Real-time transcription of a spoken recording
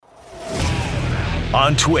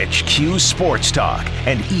On Twitch, Q Sports Talk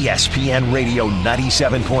and ESPN Radio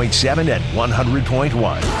 97.7 and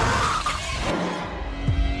 100.1.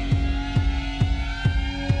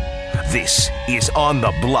 This is On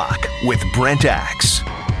the Block with Brent Axe.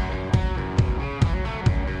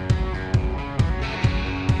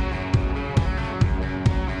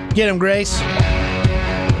 Get him, Grace.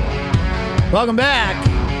 Welcome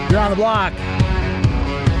back. You're On the Block.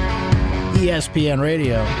 ESPN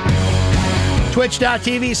Radio.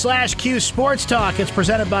 Twitch.tv/Q Sports Talk. It's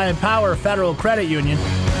presented by Empower Federal Credit Union.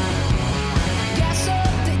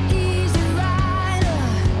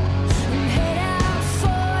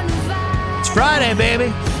 It's Friday,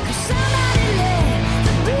 baby.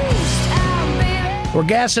 We're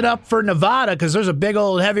gassing up for Nevada because there's a big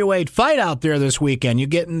old heavyweight fight out there this weekend. You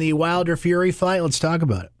getting the Wilder Fury fight? Let's talk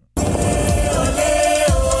about it.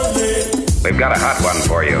 We've got a hot one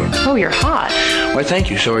for you. Oh, you're hot. Why, thank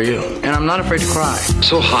you. So are you. And I'm not afraid to cry.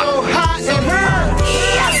 So hot. So hot it hurts.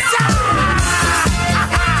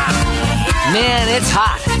 Man, it's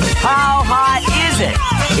hot. How hot is it?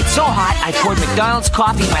 It's so hot, I poured McDonald's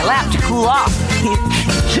coffee in my lap to cool off.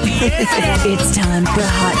 It's time for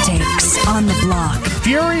Hot Takes on the Block.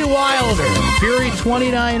 Fury Wilder. Fury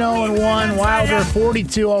 29-0-1. Wilder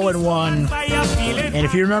 42-0-1. And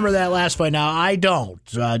if you remember that last fight, now I don't.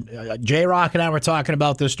 J-Rock and I were talking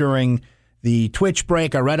about this during the Twitch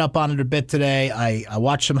break. I read up on it a bit today. I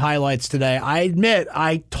watched some highlights today. I admit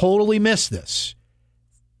I totally missed this.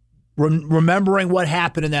 Remembering what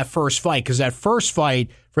happened in that first fight, because that first fight,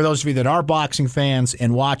 for those of you that are boxing fans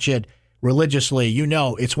and watch it religiously, you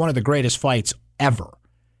know it's one of the greatest fights ever.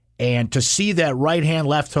 And to see that right hand,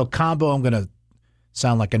 left hook combo, I'm going to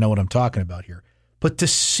sound like I know what I'm talking about here. But to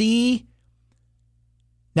see,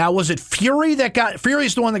 now was it Fury's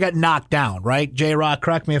the one that got knocked down, right? J-Rock,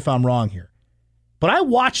 correct me if I'm wrong here. But I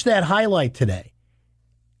watched that highlight today.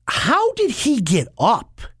 How did he get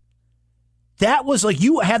up? That was like,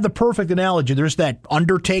 you had the perfect analogy. There's that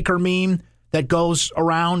Undertaker meme that goes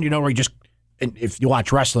around, where he just, and if you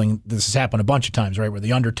watch wrestling, this has happened a bunch of times, right, where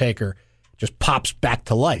the Undertaker just pops back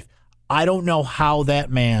to life. I don't know how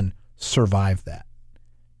that man survived that,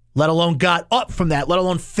 let alone got up from that, let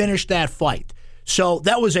alone finished that fight. So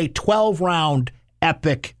that was a 12-round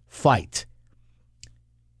epic fight.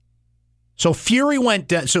 So Fury went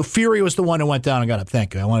down. So Fury was the one who went down and got up.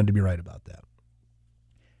 Thank you. I wanted to be right about that.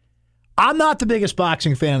 I'm not the biggest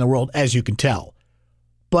boxing fan in the world, as you can tell.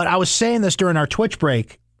 But I was saying this during our Twitch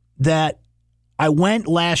break that I went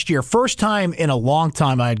last year, first time in a long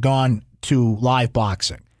time I had gone to live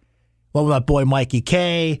boxing. Well, with my boy Mikey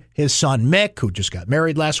K, his son Mick, who just got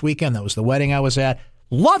married last weekend. That was the wedding I was at.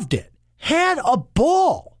 Loved it. Had a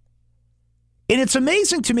ball. And it's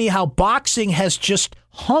amazing to me how boxing has just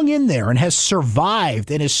hung in there and has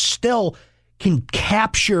survived and is still can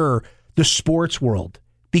capture the sports world.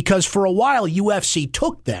 Because for a while, UFC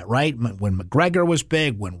took that, right? When McGregor was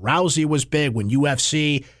big, when Rousey was big, when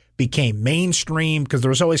UFC became mainstream, because there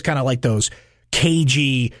was always kind of like those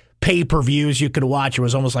cagey pay-per-views you could watch. It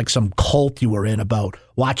was almost like some cult you were in about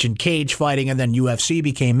watching cage fighting, and then UFC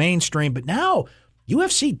became mainstream. But now,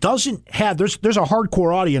 UFC doesn't have, there's a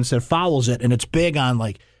hardcore audience that follows it, and it's big on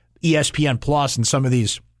like ESPN Plus and some of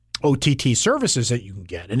these OTT services that you can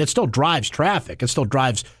get. And it still drives traffic. It still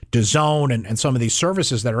drives DAZN and some of these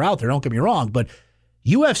services that are out there. Don't get me wrong. But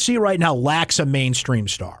UFC right now lacks a mainstream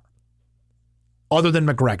star other than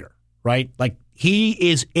McGregor, right? Like,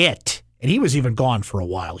 he is it. And he was even gone for a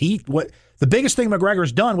while. The biggest thing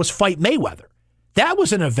McGregor's done was fight Mayweather. That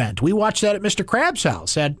was an event. We watched that at Mr. Krabs'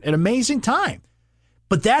 house. Had an amazing time.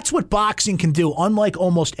 But that's what boxing can do, unlike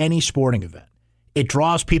almost any sporting event. It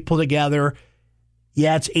draws people together.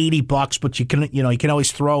 Yeah, it's $80, but you can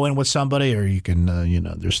always throw in with somebody, or you can,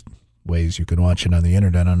 there's ways you can watch it on the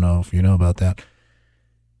internet. I don't know if you know about that,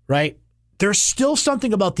 right? There's still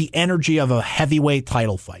something about the energy of a heavyweight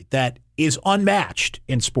title fight that is unmatched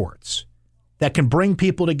in sports, that can bring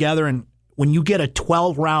people together. And when you get a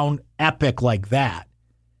 12-round epic like that,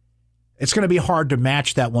 it's going to be hard to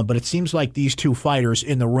match that one. But it seems like these two fighters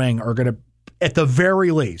in the ring are going to, at the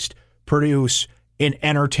very least, produce an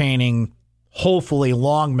entertaining, hopefully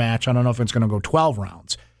long match. I don't know if it's going to go 12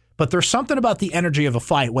 rounds. But there's something about the energy of a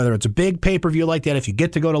fight, whether it's a big pay-per-view like that, if you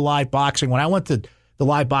get to go to live boxing. When I went to the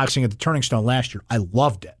live boxing at the Turning Stone last year, I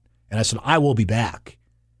loved it. And I said, I will be back.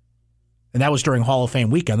 And that was during Hall of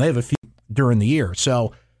Fame weekend. They have a few during the year.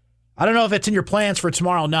 So I don't know if it's in your plans for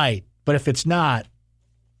tomorrow night, but if it's not,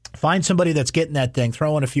 find somebody that's getting that thing,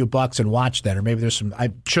 throw in a few bucks and watch that. Or maybe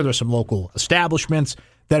I'm sure there's some local establishments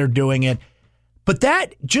that are doing it. But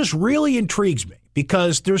that just really intrigues me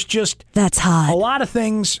because there's just that's hot. A lot of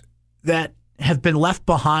things that have been left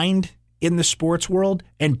behind in the sports world,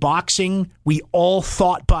 and boxing, we all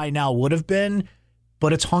thought by now would have been,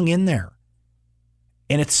 but it's hung in there.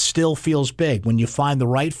 And it still feels big. When you find the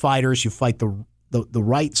right fighters, you fight the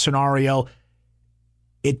right scenario,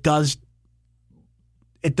 it does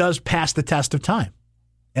pass the test of time.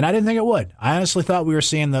 And I didn't think it would. I honestly thought we were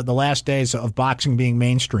seeing the last days of boxing being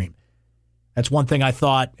mainstream. That's one thing I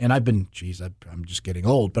thought, and I'm just getting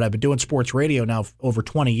old, but I've been doing sports radio now for over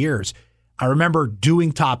 20 years. I remember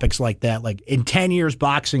doing topics like that, like in 10 years,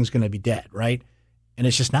 boxing's going to be dead, right? And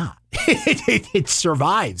it's just not. It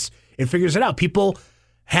survives. It figures it out. People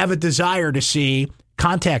have a desire to see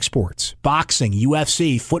contact sports, boxing,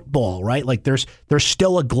 UFC, football, right? Like there's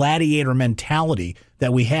still a gladiator mentality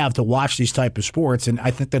that we have to watch these type of sports, and I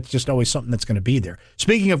think that's just always something that's going to be there.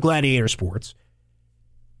 Speaking of gladiator sports,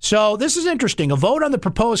 so this is interesting. A vote on the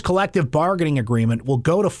proposed collective bargaining agreement will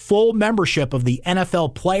go to full membership of the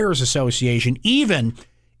NFL Players Association, even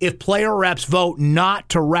if player reps vote not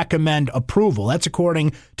to recommend approval. That's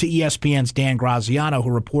according to ESPN's Dan Graziano, who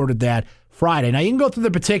reported that Friday. Now, you can go through the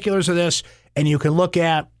particulars of this, and you can look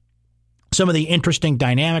at some of the interesting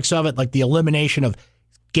dynamics of it, like the elimination of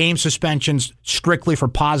game suspensions strictly for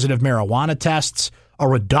positive marijuana tests, a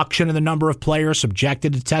reduction in the number of players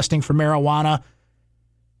subjected to testing for marijuana.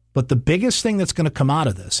 But the biggest thing that's going to come out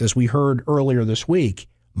of this, as we heard earlier this week,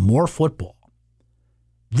 more football.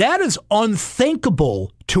 That is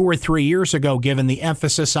unthinkable 2 or 3 years ago, given the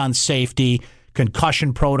emphasis on safety,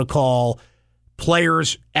 concussion protocol,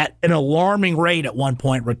 players at an alarming rate at one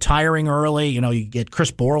point retiring early. You know, you get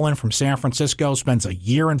Chris Borland from San Francisco, spends a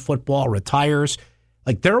year in football, retires.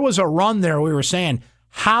 Like, there was a run there. We were saying,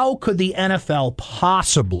 how could the NFL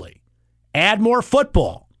possibly add more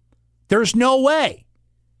football? There's no way.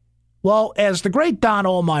 Well, as the great Don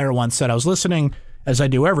Ohlmeyer once said, I was listening, as I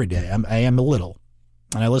do every day, I am a little,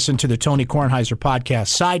 and I listen to the Tony Kornheiser podcast.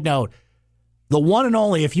 Side note, the one and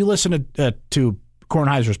only, if you listen to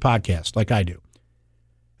Kornheiser's podcast like I do,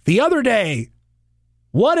 the other day,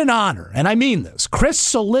 what an honor, and I mean this, Chris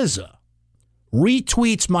Cillizza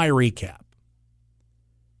retweets my recap.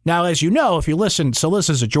 Now, as you know, if you listen,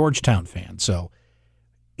 Cillizza's a Georgetown fan, so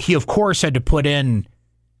he, of course, had to put in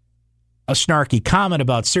a snarky comment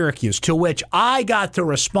about Syracuse, to which I got to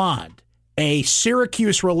respond, a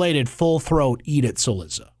Syracuse-related full-throat eat at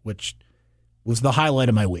Cillizza, which was the highlight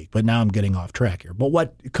of my week, but now I'm getting off track here. But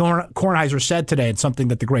what Kornheiser said today, and something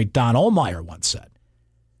that the great Don Ohlmeyer once said,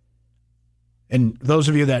 and those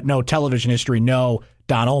of you that know television history know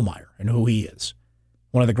Don Ohlmeyer and who he is,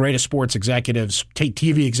 one of the greatest sports executives,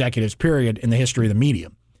 TV executives, period, in the history of the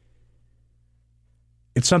medium.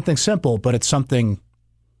 It's something simple, but it's something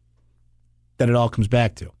that it all comes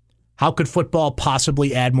back to. How could football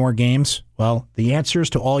possibly add more games? Well, the answers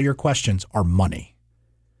to all your questions are money.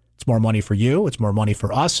 It's more money for you. It's more money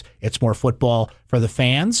for us. It's more football for the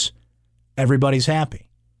fans. Everybody's happy.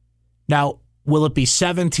 Now, will it be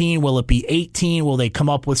 17? Will it be 18? Will they come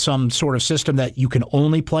up with some sort of system that you can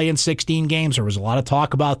only play in 16 games? There was a lot of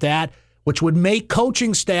talk about that, which would make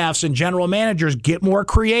coaching staffs and general managers get more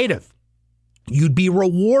creative. You'd be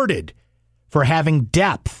rewarded for having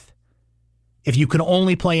depth if you can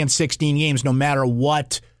only play in 16 games, no matter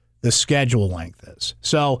what the schedule length is.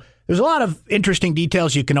 So there's a lot of interesting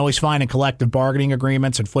details you can always find in collective bargaining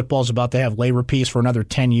agreements, and football's about to have labor peace for another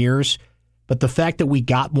 10 years. But the fact that we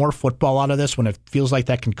got more football out of this when it feels like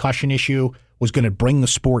that concussion issue was going to bring the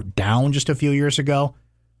sport down just a few years ago,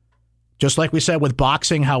 just like we said with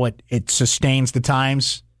boxing, how it sustains the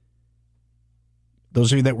times.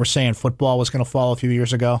 Those of you that were saying football was going to fall a few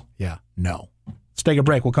years ago, yeah, no. Let's take a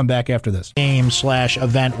break. We'll come back after this.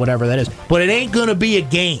 Game/event, whatever that is. But it ain't going to be a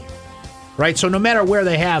game, right? So no matter where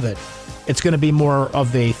they have it, it's going to be more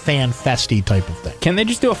of a fan-festy type of thing. Can they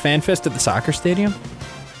just do a fan fest at the soccer stadium?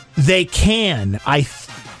 They can.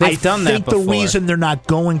 They've done that before. The reason they're not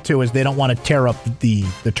going to is they don't want to tear up the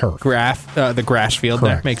turf. The grass field.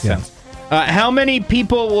 Correct, there. Makes sense. How many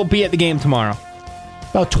people will be at the game tomorrow?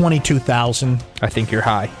 About 22,000. I think you're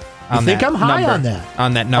high. You think I'm high number. on that?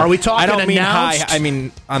 On that number. Are we talking I don't mean announced? high. I mean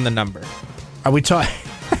on the number. Are we talking?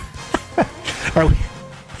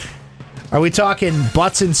 Are we talking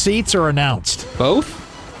butts and seats or announced? Both.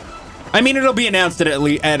 I mean, it'll be announced at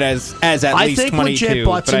least 22. I think legit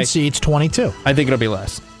butts and seats 22. I think it'll be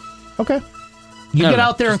less. Okay. You get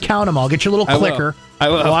out there and count them all. Get your little clicker. I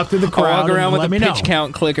will. Walk through the crowd. I'll walk around with a pitch know.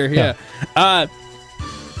 count clicker. Yeah.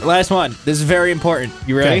 Last one. This is very important.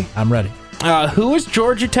 You ready? Okay, I'm ready. Who is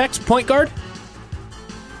Georgia Tech's point guard?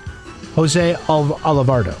 Jose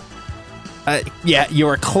Alvarado. Yeah, you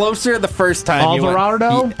were closer the first time.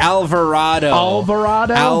 Alvarado? Alvarado.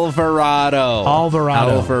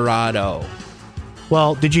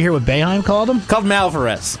 Well, did you hear what Boeheim called him? Called him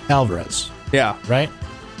Alvarez. Alvarez, Yeah. right?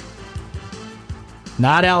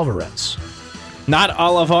 Not Alvarez. Not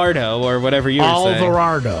Olivardo or whatever you were saying.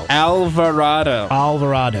 Alvarado.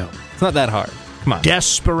 Alvarado. It's not that hard. Come on.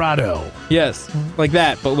 Desperado. Yes. Like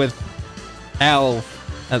that, but with Al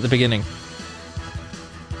at the beginning.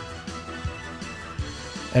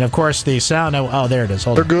 And, of course, the sound... Oh, there it is.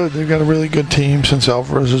 Hold They're on. good. They've got a really good team since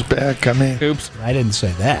Alvarez is back. I mean, Oops. I didn't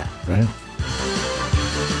say that, right?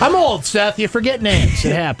 I'm old, Seth. You forget names.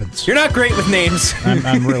 It happens. You're not great with names.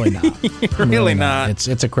 I'm really not. You're really not. It's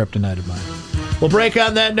a kryptonite of mine. We'll break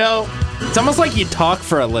on that note. It's almost like you talk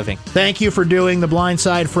for a living. Thank you for doing The Blind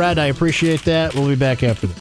Side, Fred. I appreciate that. We'll be back after this.